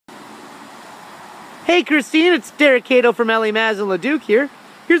Hey Christine, it's Derrik Kato from LA Mazda Leduc here.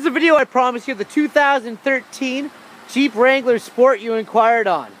 Here's the video I promised you of the 2013 Jeep Wrangler Sport you inquired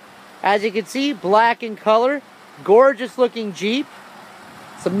on. As you can see, black in color, gorgeous looking Jeep.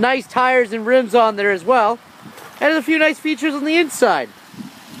 Some nice tires and rims on there as well. And a few nice features on the inside.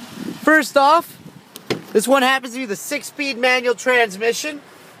 First off, this one happens to be the 6-speed manual transmission.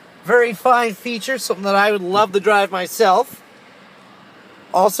 Very fine feature, something that I would love to drive myself.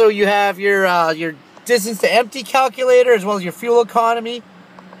 Also, you have your distance to empty calculator as well as your fuel economy. You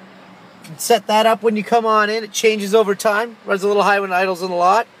can set that up when you come on in. It changes over time. Runs a little high when it idles in the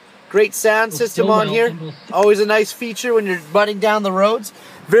lot. Great sound system on here. Always a nice feature when you're butting down the roads.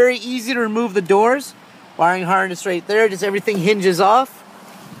 Very easy to remove the doors. Wiring harness right there. Just everything hinges off.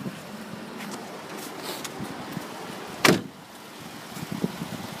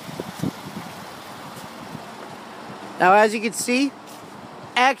 Now, as you can see,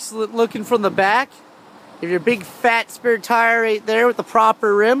 excellent looking from the back. You have your big fat spare tire right there with the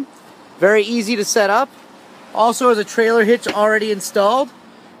proper rim. Very easy to set up. Also has a trailer hitch already installed.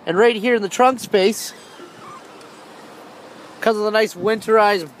 And right here in the trunk space, because of the nice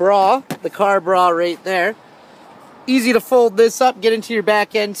winterized bra, the car bra right there. Easy to fold this up, get into your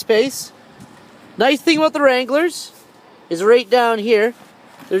back end space. Nice thing about the Wranglers is right down here,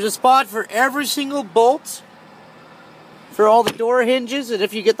 there's a spot for every single bolt for all the door hinges, and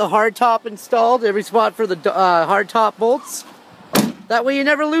if you get the hardtop installed, every spot for the hardtop bolts. That way you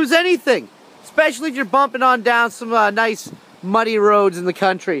never lose anything, especially if you're bumping on down some nice muddy roads in the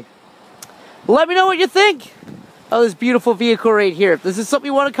country. Let me know what you think of this beautiful vehicle right here. If this is something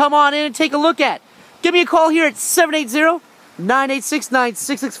you want to come on in and take a look at, give me a call here at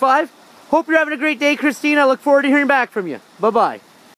 780-986-9665. Hope you're having a great day, Christine. I look forward to hearing back from you. Bye-bye.